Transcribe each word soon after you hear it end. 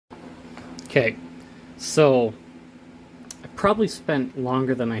Okay, so I probably spent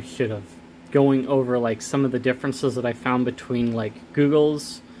longer than I should have going over like some of the differences that I found between like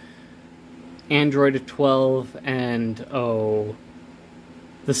Google's Android 12 and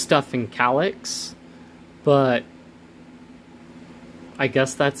the stuff in Calyx, but I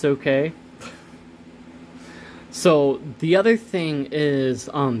guess that's okay. So the other thing is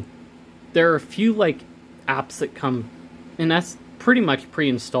there are a few like apps that come, and that's pretty much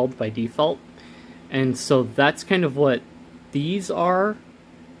pre-installed by default, and so that's kind of what these are.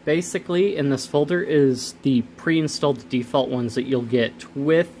 Basically in this folder is the pre-installed default ones that you'll get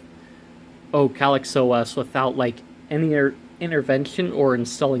with CalyxOS without like any intervention or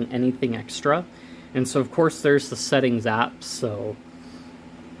installing anything extra. And so of course there's the settings app, so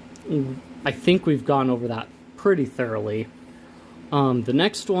I think we've gone over that pretty thoroughly. The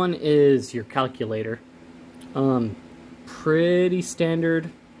next one is your calculator. Pretty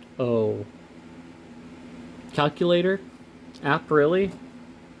standard calculator app, really.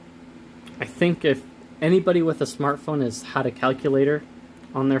 I think if anybody with a smartphone has had a calculator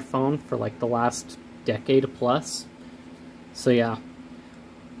on their phone for like the last decade plus. So yeah.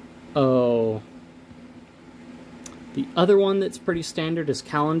 The other one that's pretty standard is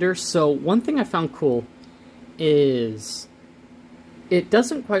calendar. So one thing I found cool is it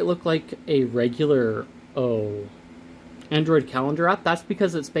doesn't quite look like a regular Android calendar app. That's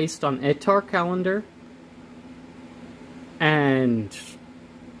because it's based on Etar calendar, and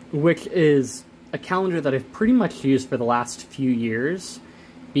which is a calendar that I've pretty much used for the last few years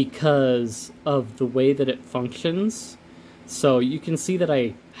because of the way that it functions. So you can see that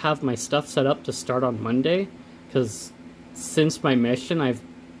I have my stuff set up to start on Monday, because since my mission I've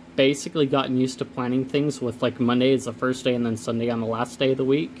basically gotten used to planning things with like Monday is the first day and then Sunday on the last day of the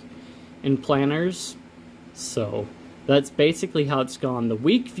week in planners. So that's basically how it's gone. The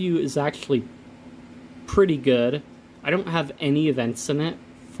week view is actually pretty good. I don't have any events in it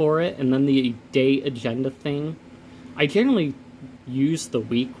for it, and then the day agenda thing, I generally use the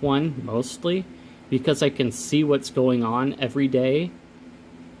week one mostly because I can see what's going on every day.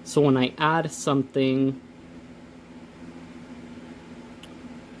 So when I add something,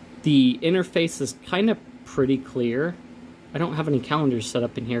 the interface is kind of pretty clear. I don't have any calendars set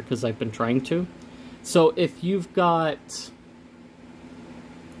up in here because I've been trying to. So if you've got,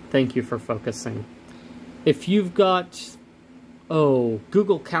 thank you for focusing. If you've got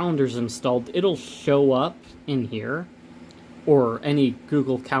Google Calendars installed, it'll show up in here, or any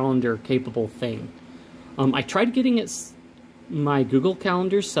Google Calendar capable thing. I tried getting my Google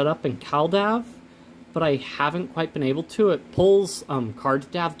Calendar set up in CalDAV, but I haven't quite been able to. It pulls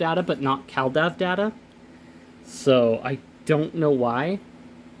CardDAV data, but not CalDAV data. So I don't know why.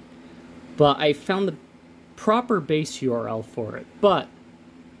 But I found the proper base URL for it. But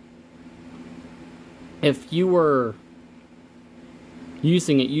if you were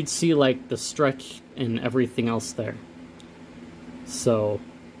using it, you'd see like the stretch and everything else there. So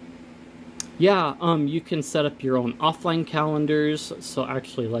yeah, you can set up your own offline calendars. So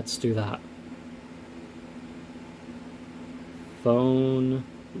actually, let's do that. Phone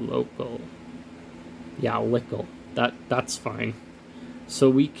local. Yeah, local. That's fine. So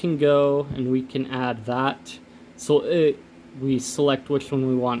we can go and we can add that. So we select which one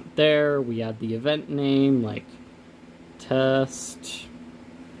we want there. We add the event name, like test.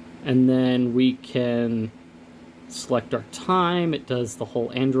 And then we can select our time. It does the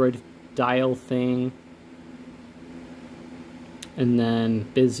whole Android dial thing. And then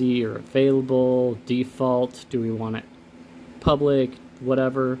busy or available, default. Do we want it public,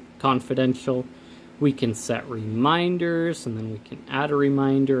 whatever, confidential? We can set reminders, and then we can add a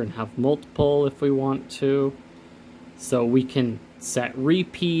reminder and have multiple if we want to. So we can set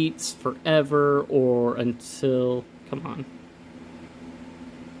repeats forever or until, come on.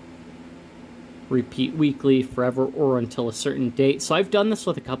 Repeat weekly, forever, or until a certain date. So I've done this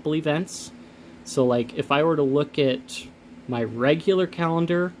with a couple events. So like if I were to look at my regular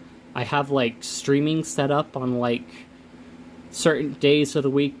calendar, I have like streaming set up on like certain days of the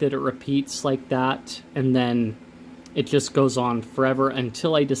week that it repeats like that, and then it just goes on forever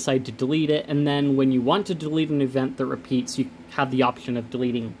until I decide to delete it. And then when you want to delete an event that repeats, you have the option of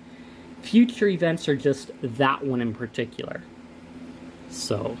deleting future events or just that one in particular.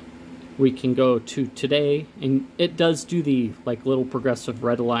 So we can go to today, and it does do the like little progressive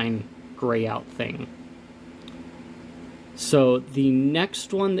red line gray out thing. So the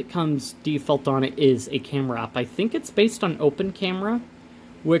next one that comes default on it is a camera app. I think it's based on Open Camera,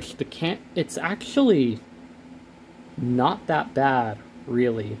 which it's actually not that bad,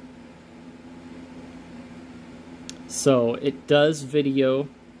 really. So it does video,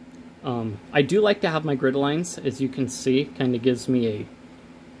 I do like to have my grid lines, as you can see. Kind of gives me a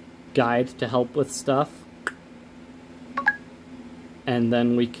guide to help with stuff. And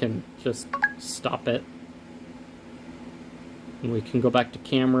then we can just stop it. And we can go back to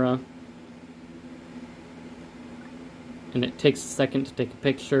camera. And it takes a second to take a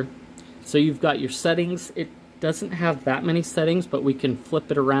picture. So you've got your settings. It doesn't have that many settings, but we can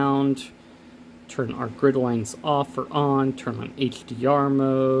flip it around, turn our grid lines off or on, turn on HDR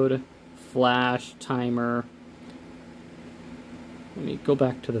mode, flash, timer. Let me go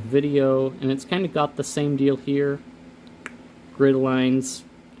back to the video, and it's kind of got the same deal here. Grid lines,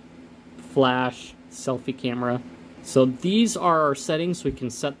 flash, selfie camera. So these are our settings. We can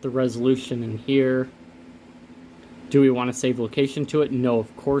set the resolution in here. Do we want to save location to it? No,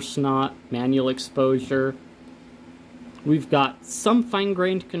 of course not. Manual exposure. We've got some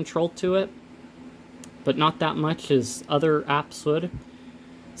fine-grained control to it, but not that much as other apps would.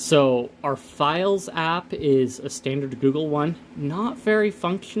 So our Files app is a standard Google one. Not very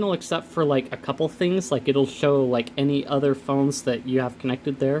functional except for like a couple things. Like it'll show like any other phones that you have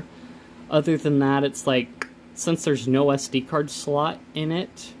connected there. Other than that, it's like, since there's no SD card slot in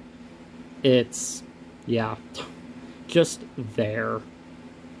it, it's, yeah, just there.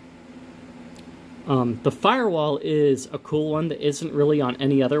 The Firewall is a cool one that isn't really on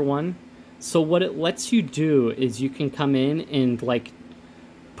any other one. So what it lets you do is you can come in and like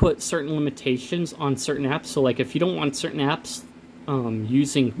put certain limitations on certain apps. So like if you don't want certain apps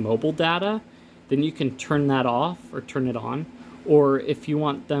using mobile data, then you can turn that off or turn it on. Or if you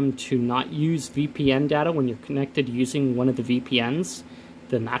want them to not use VPN data when you're connected using one of the VPNs,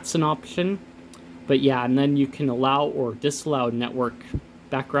 then that's an option. But yeah, and then you can allow or disallow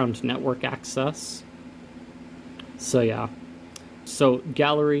background network access. So yeah. So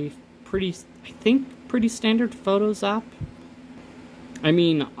gallery, I think pretty standard Photos app. I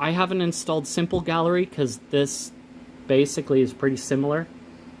mean, I haven't installed Simple Gallery because this basically is pretty similar.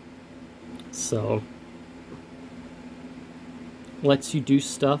 So lets you do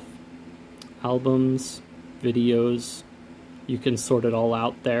stuff, albums, videos, you can sort it all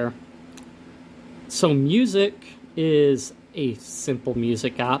out there. So music is a simple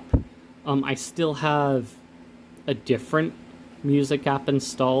music app. I still have a different music app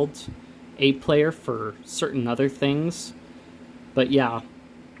installed, a player for certain other things, but yeah,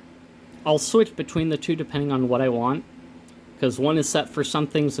 I'll switch between the two depending on what I want, because one is set for some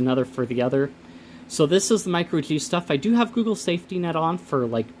things, another for the other. So this is the micro G stuff. I do have Google Safety Net on for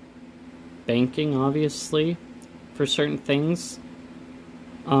like banking, obviously, for certain things.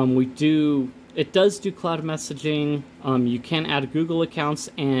 It does do cloud messaging. You can add Google accounts,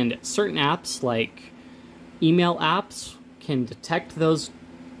 and certain apps like email apps can detect those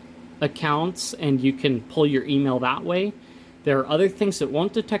accounts and you can pull your email that way. There are other things that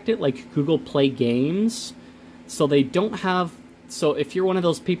won't detect it, like Google Play Games. So they don't have... So if you're one of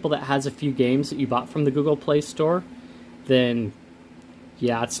those people that has a few games that you bought from the Google Play Store, then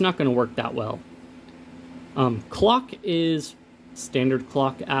yeah, it's not going to work that well. Clock is standard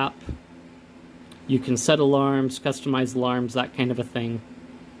clock app. You can set alarms, customize alarms, that kind of a thing.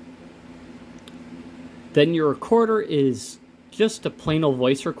 Then your recorder is just a plain old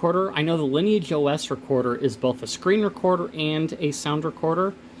voice recorder. I know the CalyxOS recorder is both a screen recorder and a sound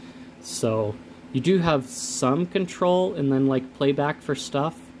recorder. So you do have some control and then like playback for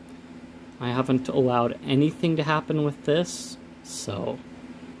stuff. I haven't allowed anything to happen with this, so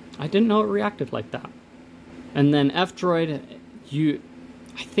I didn't know it reacted like that. And then F-Droid,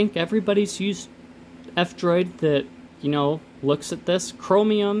 I think everybody's used F-Droid that, you know, looks at this.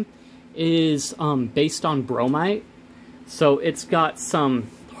 Chromium is based on Bromite, so it's got some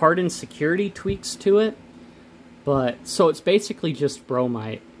hardened security tweaks to it, but so it's basically just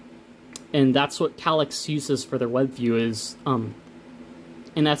Bromite. And that's what Calyx uses for their web view is,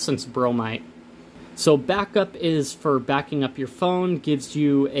 in essence, Bromite. So backup is for backing up your phone, gives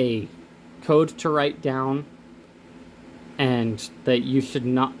you a code to write down, and that you should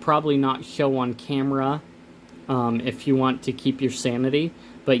probably not show on camera if you want to keep your sanity,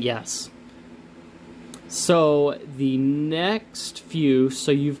 but yes. So the next few,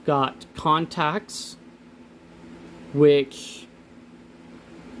 so you've got contacts, which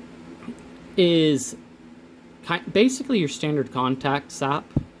is basically your standard contacts app.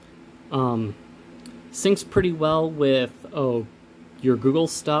 Syncs pretty well with your Google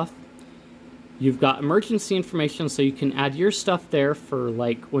stuff. You've got emergency information, so you can add your stuff there for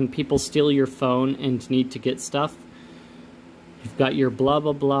like when people steal your phone and need to get stuff. You've got your blah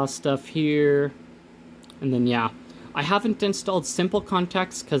blah blah stuff here. And then yeah, I haven't installed Simple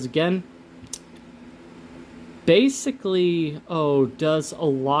Contacts because again, basically, does a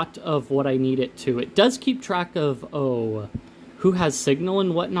lot of what I need it to. It does keep track of, who has signal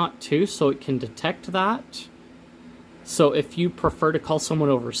and whatnot too, so it can detect that. So if you prefer to call someone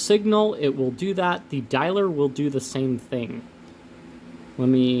over signal, it will do that. The dialer will do the same thing. Let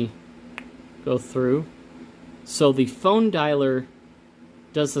me go through. So the phone dialer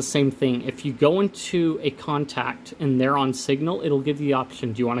does the same thing. If you go into a contact and they're on signal, it'll give you the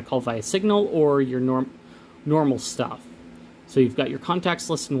option. Do you want to call via signal or your normal stuff? So you've got your contacts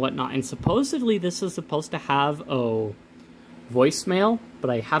list and whatnot, and supposedly this is supposed to have voicemail, but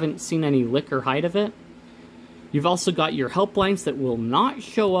I haven't seen any lick or hide of it. You've also got your helplines that will not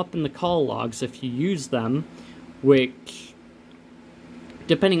show up in the call logs if you use them, which,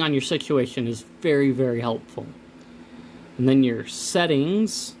 depending on your situation, is very, very helpful. And then your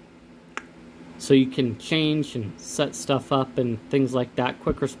settings, so you can change and set stuff up and things like that,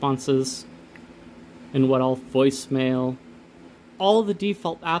 quick responses, and what all, voicemail, all the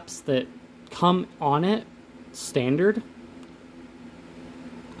default apps that come on it, standard,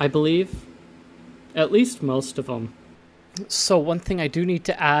 I believe. At least most of them. So one thing I do need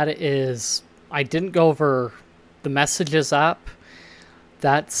to add is I didn't go over the Messages app.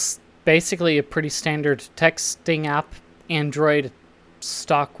 That's basically a pretty standard texting app. Android,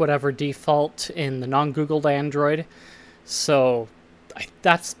 stock whatever default in the non-Googled Android. So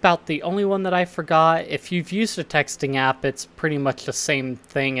that's about the only one that I forgot. If you've used a texting app, it's pretty much the same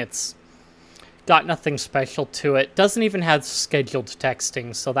thing. It's got nothing special to it. Doesn't even have scheduled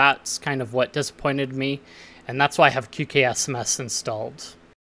texting, so that's kind of what disappointed me, and that's why I have QKSMS installed.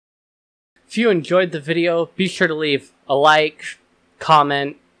 If you enjoyed the video, be sure to leave a like,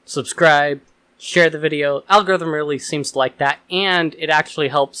 comment, subscribe, share the video. Algorithm really seems to like that, and it actually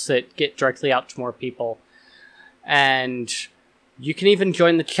helps it get directly out to more people. And you can even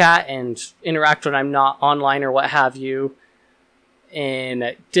join the chat and interact when I'm not online or what have you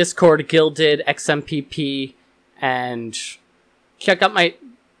in Discord, Guilded, XMPP, and check out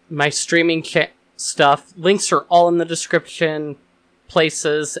my streaming stuff. Links are all in the description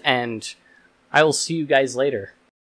places, and I will see you guys later.